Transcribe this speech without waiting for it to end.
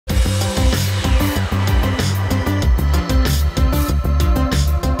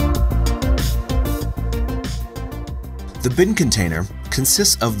The bin container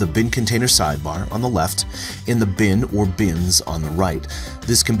consists of the bin container sidebar on the left and the bin or bins on the right.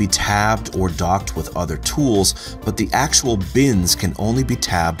 This can be tabbed or docked with other tools, but the actual bins can only be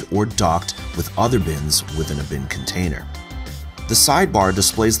tabbed or docked with other bins within a bin container. The sidebar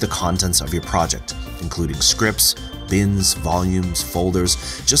displays the contents of your project, including scripts, bins, volumes,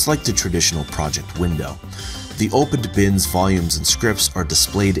 folders, just like the traditional project window. The opened bins, volumes, and scripts are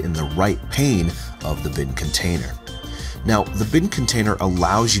displayed in the right pane of the bin container. Now, the bin container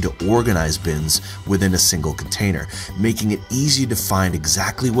allows you to organize bins within a single container, making it easy to find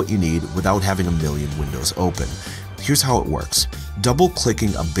exactly what you need without having a million windows open. Here's how it works.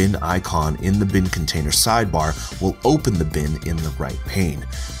 Double-clicking a bin icon in the bin container sidebar will open the bin in the right pane.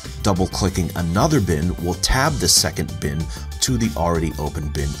 Double-clicking another bin will tab the second bin to the already open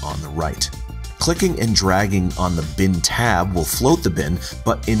bin on the right. Clicking and dragging on the bin tab will float the bin,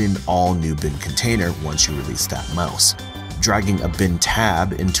 but in an all-new bin container once you release that mouse. Dragging a bin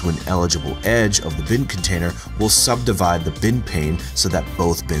tab into an eligible edge of the bin container will subdivide the bin pane so that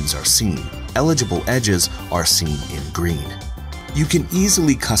both bins are seen. Eligible edges are seen in green. You can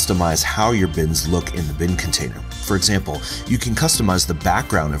easily customize how your bins look in the bin container. For example, you can customize the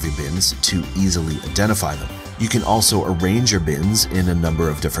background of your bins to easily identify them. You can also arrange your bins in a number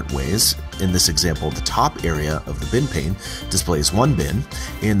of different ways. In this example, the top area of the bin pane displays one bin,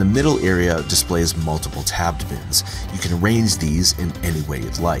 and the middle area displays multiple tabbed bins. You can arrange these in any way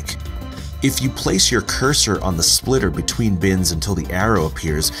you'd like. If you place your cursor on the splitter between bins until the arrow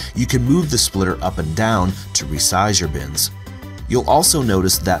appears, you can move the splitter up and down to resize your bins. You'll also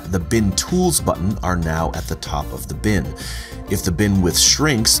notice that the Bin Tools button are now at the top of the bin. If the bin width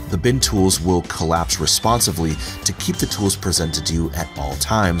shrinks, the bin tools will collapse responsively to keep the tools presented to you at all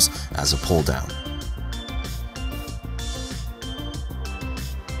times as a pull down.